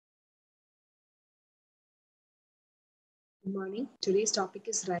Good morning. Today's topic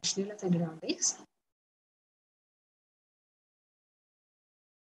is Rationale of Endodontics.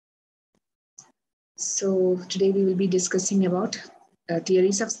 So today we will be discussing about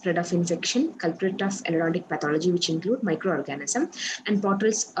theories of spread of infection, culprit of endodontic pathology, which include microorganism, and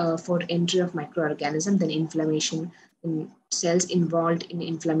portals for entry of microorganism, then inflammation in cells involved in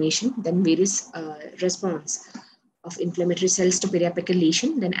inflammation, then various response of inflammatory cells to periapical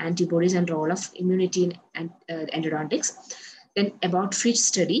lesion, then antibodies and role of immunity in endodontics, then about fish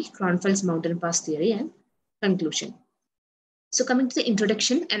study, Cronfeld's mountain pass theory, and conclusion. So coming to the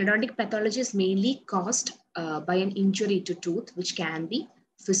introduction, endodontic pathology is mainly caused by an injury to tooth, which can be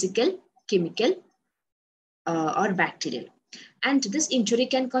physical, chemical, or bacterial. And this injury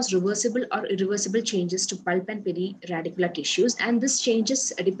can cause reversible or irreversible changes to pulp and periradicular tissues. And this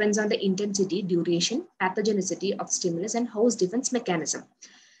changes depends on the intensity, duration, pathogenicity of stimulus, and host defense mechanism.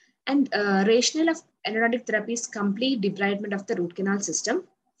 And rationale of endodontic therapy is complete debridement of the root canal system,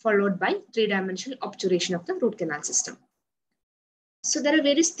 followed by three-dimensional obturation of the root canal system. So there are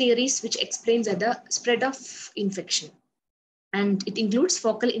various theories which explains the spread of infection, and it includes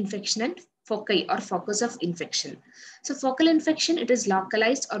focal infection and foci or focus of infection. So focal infection, it is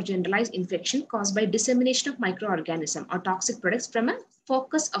localized or generalized infection caused by dissemination of microorganism or toxic products from a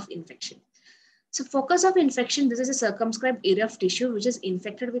focus of infection. So focus of infection, this is a circumscribed area of tissue which is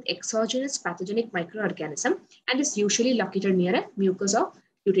infected with exogenous pathogenic microorganism and is usually located near a mucous or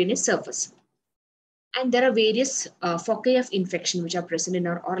cutaneous surface. And there are various foci of infection which are present in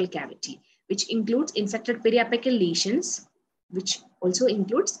our oral cavity, which includes infected periapical lesions, which also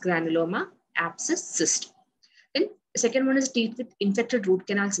includes granuloma, abscess, cyst. Then the second one is teeth with infected root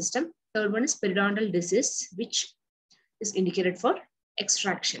canal system. Third one is periodontal disease, which is indicated for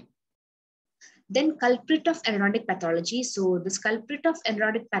extraction. Then culprit of endodontic pathology. So this culprit of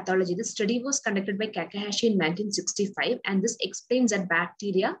endodontic pathology, this study was conducted by Takahashi in 1965, and this explains that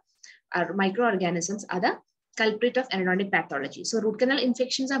bacteria or microorganisms are the culprit of endodontic pathology. So root canal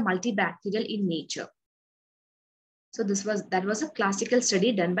infections are multibacterial in nature. So that was a classical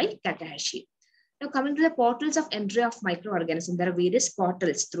study done by Takahashi. Now coming to the portals of entry of microorganism, there are various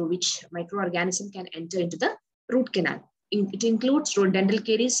portals through which microorganism can enter into the root canal. It includes dental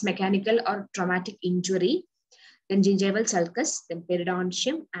caries, mechanical or traumatic injury, then gingival sulcus, then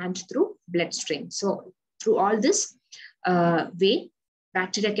periodontium, and through bloodstream. So through all this way,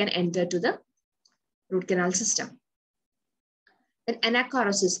 bacteria can enter to the root canal system. Then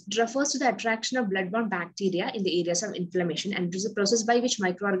anacharosis refers to the attraction of blood-borne bacteria in the areas of inflammation, and it is a process by which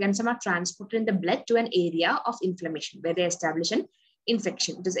microorganisms are transported in the blood to an area of inflammation where they establish an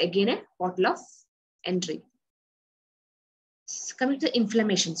infection. It is again a portal of entry. So coming to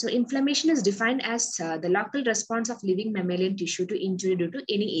inflammation. So inflammation is defined as the local response of living mammalian tissue to injury due to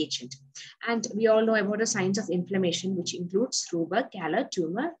any agent. And we all know about the signs of inflammation, which includes rubor, calor,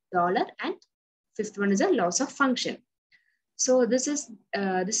 tumor, dolor, and fifth one is a loss of function. So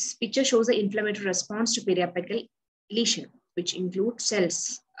this picture shows the inflammatory response to periapical lesion, which includes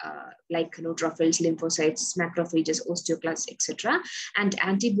cells like neutrophils, lymphocytes, macrophages, osteoclasts, etc. And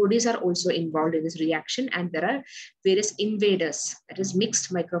antibodies are also involved in this reaction. And there are various invaders, that is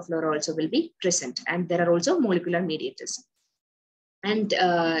mixed microflora also will be present. And there are also molecular mediators. And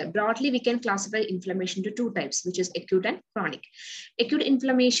broadly, we can classify inflammation to two types, which is acute and chronic. Acute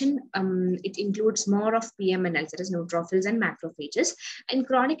inflammation, it includes more of PMNLs, that is neutrophils and macrophages. And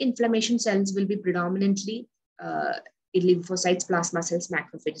chronic inflammation cells will be predominantly in lymphocytes, plasma cells,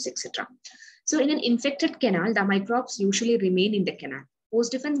 macrophages, etc. So in an infected canal, the microbes usually remain in the canal.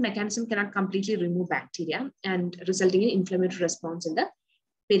 Post-defense mechanism cannot completely remove bacteria and resulting in inflammatory response in the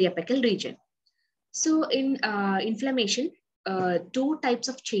periapical region. So in inflammation, two types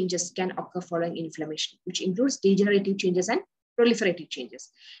of changes can occur following inflammation, which includes degenerative changes and proliferative changes.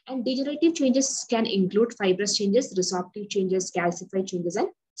 And degenerative changes can include fibrous changes, resorptive changes, calcified changes, and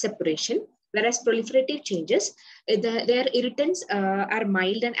separation. Whereas proliferative changes, their irritants are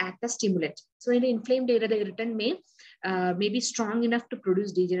mild and act as stimulant. So in an inflamed area, the irritant may be strong enough to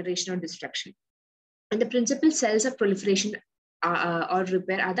produce degeneration or destruction. And the principal cells of proliferation or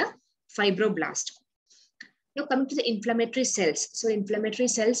repair are the fibroblast. Now coming to the inflammatory cells. So inflammatory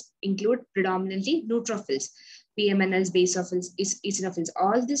cells include predominantly neutrophils, PMNLs, basophils, eosinophils.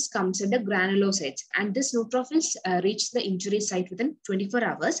 All this comes under granulocytes, and this neutrophils reach the injury site within 24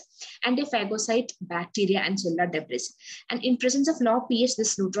 hours, and they phagocyte bacteria and cellular debris. And in presence of low pH,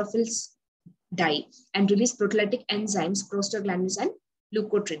 these neutrophils die and release proteolytic enzymes, prostaglandins, and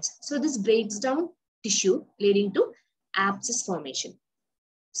leukotrienes. So this breaks down tissue, leading to abscess formation.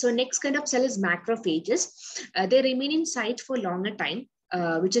 So next kind of cell is macrophages. They remain in site for longer time,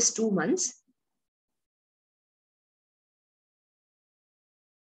 which is 2 months.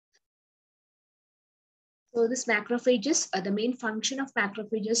 So this macrophages, the main function of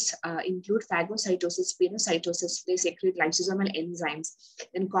macrophages include phagocytosis, pinocytosis. They secrete lysosomal enzymes,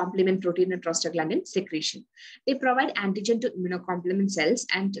 then complement protein and prostaglandin secretion. They provide antigen to immunocomplement cells,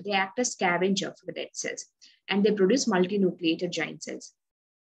 and they act as scavenger for the dead cells. And they produce multinucleated giant cells.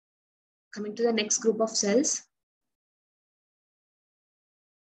 Coming to the next group of cells.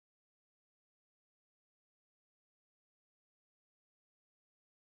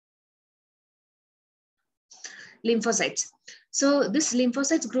 Lymphocytes. So this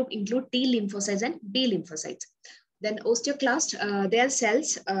lymphocytes group include T lymphocytes and B lymphocytes. Then osteoclast, they are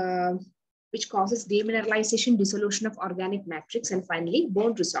cells which causes demineralization, dissolution of organic matrix, and finally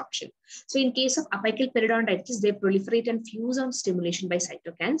bone resorption. So in case of apical periodontitis, they proliferate and fuse on stimulation by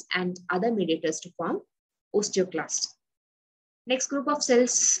cytokines and other mediators to form osteoclast. Next group of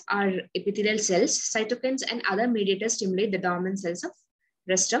cells are epithelial cells. Cytokines and other mediators stimulate the dormant cells of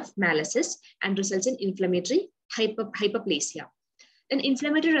rest of malacis and results in inflammatory hyperplasia. An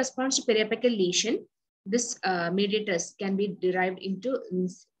inflammatory response to periapical lesion, this mediators can be derived into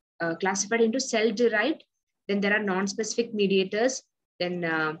classified into cell-derived. Then there are non-specific mediators,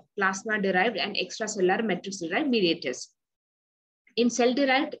 then plasma-derived and extracellular matrix-derived mediators. In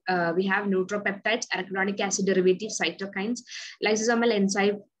cell-derived, we have neutropeptides, arachidonic acid derivative, cytokines, lysosomal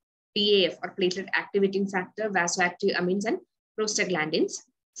enzyme, PAF or platelet activating factor, vasoactive amines, and prostaglandins.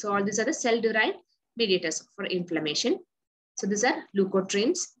 So all these are the cell-derived mediators for inflammation. So these are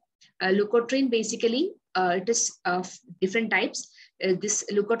leukotrienes. Leukotriene basically, it is of different types. This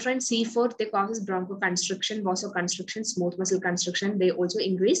leukotriene C4, they causes bronchoconstriction, vasoconstriction, smooth muscle constriction. They also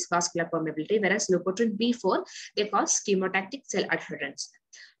increase vascular permeability, whereas leukotriene B4, they cause chemotactic cell adherence.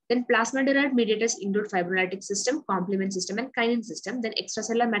 Then plasma-derived mediators include fibrinolytic system, complement system, and kinin system. Then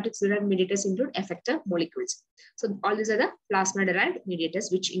extracellular matrix-derived mediators include effector molecules. So all these are the plasma-derived mediators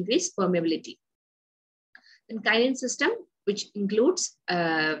which increase permeability. Then kinin system, which includes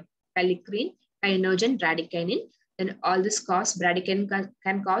kallikrein, kinogen, bradykinin. Then all this cause, bradykinin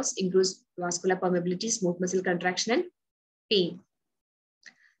can cause increased vascular permeability, smooth muscle contraction, and pain.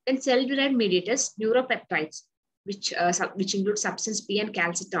 Then cell-derived mediators, neuropeptides, which include substance P and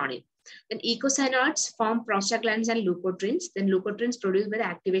calcitonin. Then eicosanoids form prostaglandins and leukotrienes. Then leukotrienes produced by the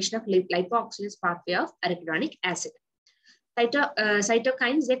activation of lipoxygenase pathway of arachidonic acid.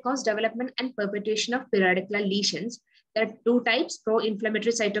 Cytokines, they cause development and perpetuation of periodicular lesions. There are two types,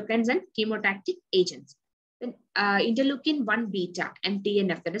 pro-inflammatory cytokines and chemotactic agents. Then interleukin-1 beta and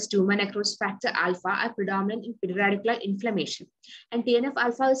TNF, that is tumor necrosis factor alpha, are predominant in periodicular inflammation. And TNF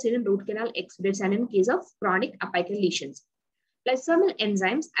alpha is seen in root canal exudates and in case of chronic apical lesions. Lysosomal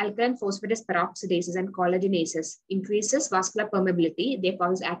enzymes, alkaline phosphatase peroxidases and collagenases, increases vascular permeability. They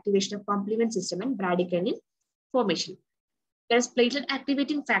cause activation of complement system and bradykinin formation. There is platelet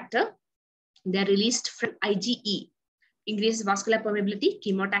activating factor. They are released from IgE, increases vascular permeability,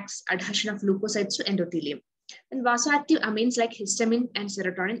 chemotax adhesion of leukocytes to endothelium. And vasoactive amines like histamine and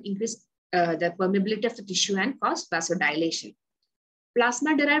serotonin increase the permeability of the tissue and cause vasodilation.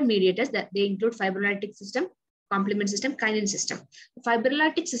 Plasma-derived mediators, that they include fibrinolytic system, complement system, kinin system. The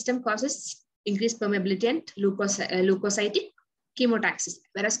fibrinolytic system causes increased permeability and leukocytic chemotaxis,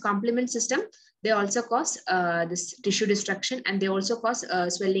 whereas complement system, they also cause this tissue destruction and they also cause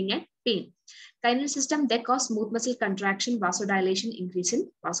swelling and pain. Kinin system, they cause smooth muscle contraction, vasodilation, increase in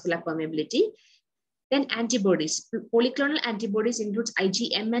vascular permeability. Then antibodies. Polyclonal antibodies includes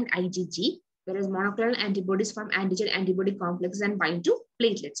IgM and IgG, whereas monoclonal antibodies form antigen-antibody complexes and bind to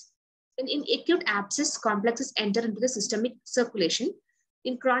platelets. Then in acute abscess, complexes enter into the systemic circulation.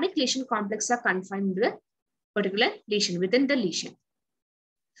 In chronic lesion, complexes are confined to the particular lesion, within the lesion.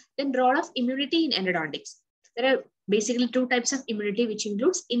 Then role of immunity in endodontics. There are basically two types of immunity, which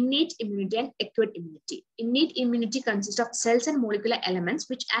includes innate immunity and acute immunity. Innate immunity consists of cells and molecular elements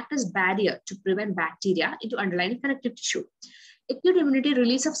which act as barrier to prevent bacteria into underlying connective tissue. Acute immunity,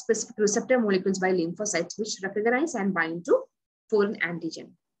 release of specific receptor molecules by lymphocytes which recognize and bind to foreign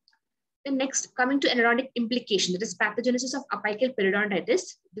antigen. Then next, coming to endodontic implication, that is pathogenesis of apical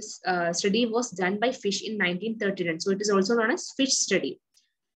periodontitis. This study was done by Fish in 1939. So it is also known as Fish study.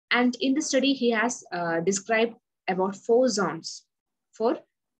 And in the study, he has described about four zones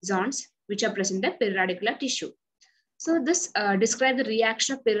which are present in the periradicular tissue. So this describes the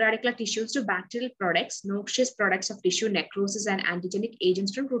reaction of periradicular tissues to bacterial products, noxious products of tissue necrosis, and antigenic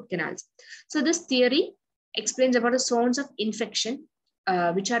agents from root canals. So this theory explains about the zones of infection,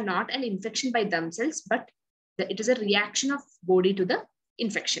 which are not an infection by themselves, but it is a reaction of body to the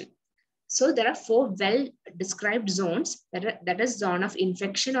infection. So there are four well-described zones, that is zone of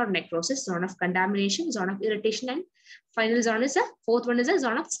infection or necrosis, zone of contamination, zone of irritation, and final zone is fourth one is a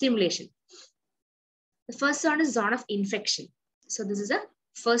zone of stimulation. The first zone is zone of infection. So this is the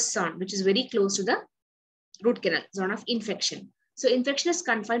first zone, which is very close to the root canal, zone of infection. So infection is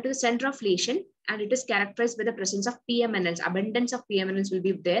confined to the center of lesion, and it is characterized by the presence of PMNLs. Abundance of PMNLs will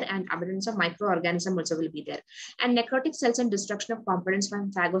be there, and abundance of microorganisms also will be there. And necrotic cells and destruction of components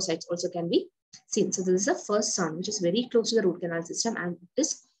from phagocytes also can be seen. So this is the first zone, which is very close to the root canal system, and it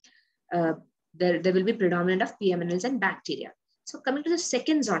is there will be predominant of PMNLs and bacteria. So coming to the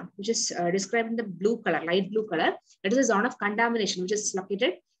second zone, which is described in the blue color, light blue color, that is a zone of contamination, which is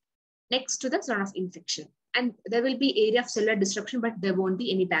located next to the zone of infection. And there will be area of cellular destruction, but there won't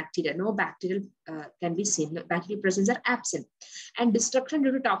be any bacteria. No bacterial can be seen. Bacterial presence are absent. And destruction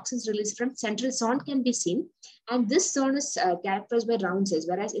due to toxins released from central zone can be seen. And this zone is characterized by round cells,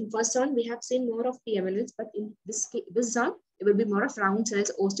 whereas in first zone, we have seen more of PMNLs, but in this zone, it will be more of round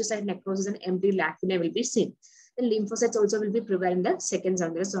cells, osteocyte necrosis, and empty lacunae will be seen. The lymphocytes also will be present in the second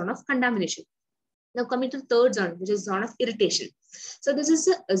zone, the zone of contamination. Now coming to the third zone, which is zone of irritation. So this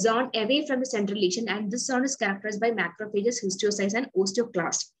is a zone away from the central lesion, and this zone is characterized by macrophages, histiocytes, and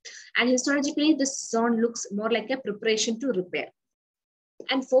osteoclasts. And histologically, this zone looks more like a preparation to repair.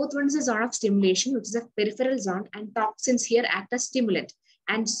 And fourth one is the zone of stimulation, which is a peripheral zone, and toxins here act as stimulant.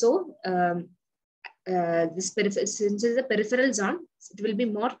 And so since it is a peripheral zone, it will be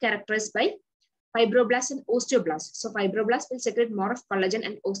more characterized by fibroblasts and osteoblasts. So fibroblasts will secrete more of collagen,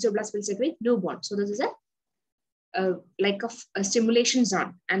 and osteoblasts will secrete new bond. So this is like a stimulation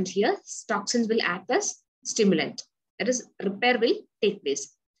zone, and here toxins will act as stimulant. That is, repair will take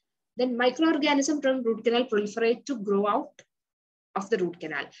place. Then microorganisms from root canal proliferate to grow out of the root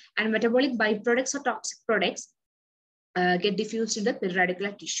canal, and metabolic byproducts or toxic products get diffused in the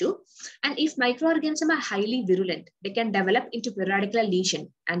periradicular tissue. And if microorganisms are highly virulent, they can develop into periradicular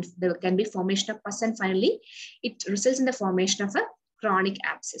lesion, and there can be formation of pus, and finally, it results in the formation of a chronic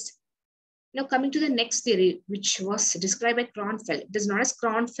abscess. Now coming to the next theory, which was described by Kronfeld. It is known as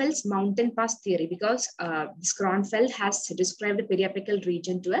Kronfeld's mountain pass theory, because this Kronfeld has described the periapical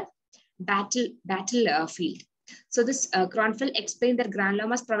region to a battlefield. So this Kronfeld explained that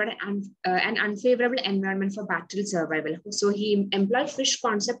granulomas provide an unfavorable environment for bacterial survival. So he employed fish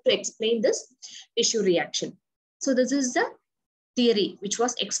concept to explain this tissue reaction. So this is the theory which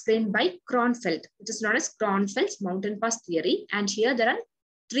was explained by Kronfeld, which is known as Kronfeld's mountain pass theory. And here there are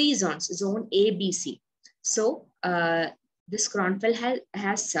three zones, zone A, B, C. So this Kronfeld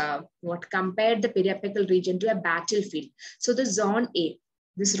has compared the periapical region to a battlefield. So the zone A,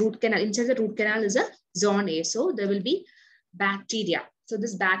 this root canal, inside the root canal is a zone A. So there will be bacteria. So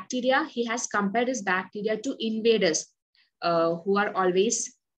this bacteria, he has compared this bacteria to invaders who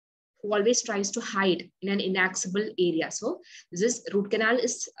always tries to hide in an inaccessible area. So this root canal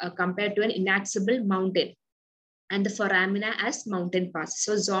is compared to an inaccessible mountain, and the foramina as mountain pass.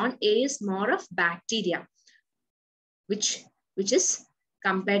 So zone A is more of bacteria, which is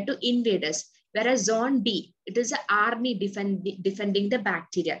compared to invaders. Whereas zone B, it is an army defending the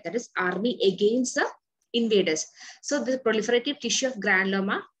bacteria. That is army against the invaders. So the proliferative tissue of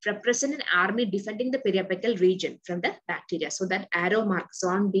granuloma represent an army defending the periapical region from the bacteria. So that arrow mark,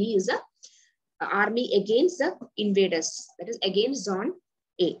 zone B, is a army against the invaders. That is against zone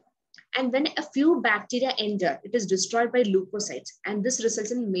A. And when a few bacteria enter, it is destroyed by leukocytes. And this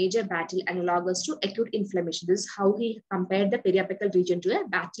results in major battle analogous to acute inflammation. This is how he compared the periapical region to a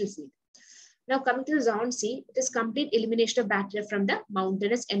battlefield. Now coming to the zone C, it is complete elimination of bacteria from the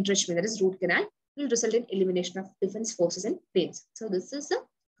mountainous entrenchment, that is root canal, will result in elimination of defense forces and pains. So this is the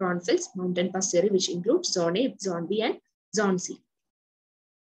Kronfeld's mountain pass theory, which includes zone A, zone B, and zone C.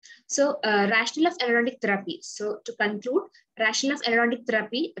 So rationale of endodontic therapy. So to conclude, rationale of endodontic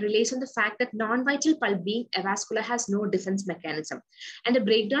therapy relies on the fact that non-vital pulp being avascular has no defense mechanism, and the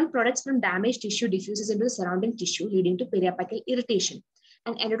breakdown products from damaged tissue diffuses into the surrounding tissue, leading to periapical irritation.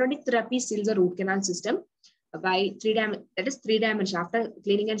 And endodontic therapy seals the root canal system by three dimensions. After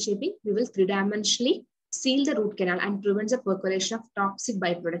cleaning and shaping, we will three-dimensionally seal the root canal and prevents the percolation of toxic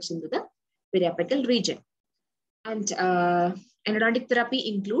byproducts into the periapical region. And endodontic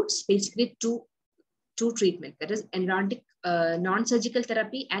therapy includes basically two treatments, that is endodontic non-surgical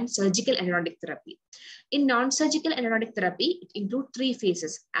therapy and surgical endodontic therapy. In non-surgical endodontic therapy, it includes three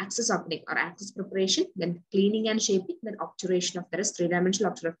phases: access opening or access preparation, then cleaning and shaping, then obturation of the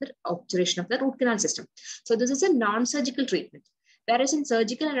three-dimensional obturation of the root canal system. So this is a non-surgical treatment. Whereas in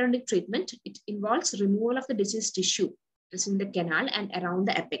surgical endodontic treatment, it involves removal of the diseased tissue in the canal and around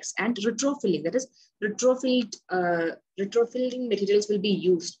the apex, and retrofilling, that is retrofilling materials will be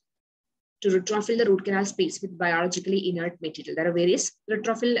used to retrofill the root canal space with biologically inert material. There are various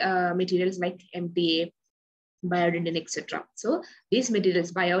retrofill materials like MTA, Biodentin, etc. So these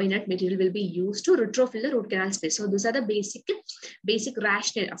materials, bioinert material, will be used to retrofill the root canal space. So these are the basic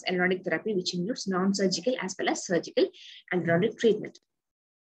rationale of endodontic therapy, which includes non-surgical as well as surgical endodontic treatment.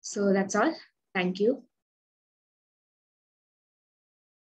 So that's all. Thank you.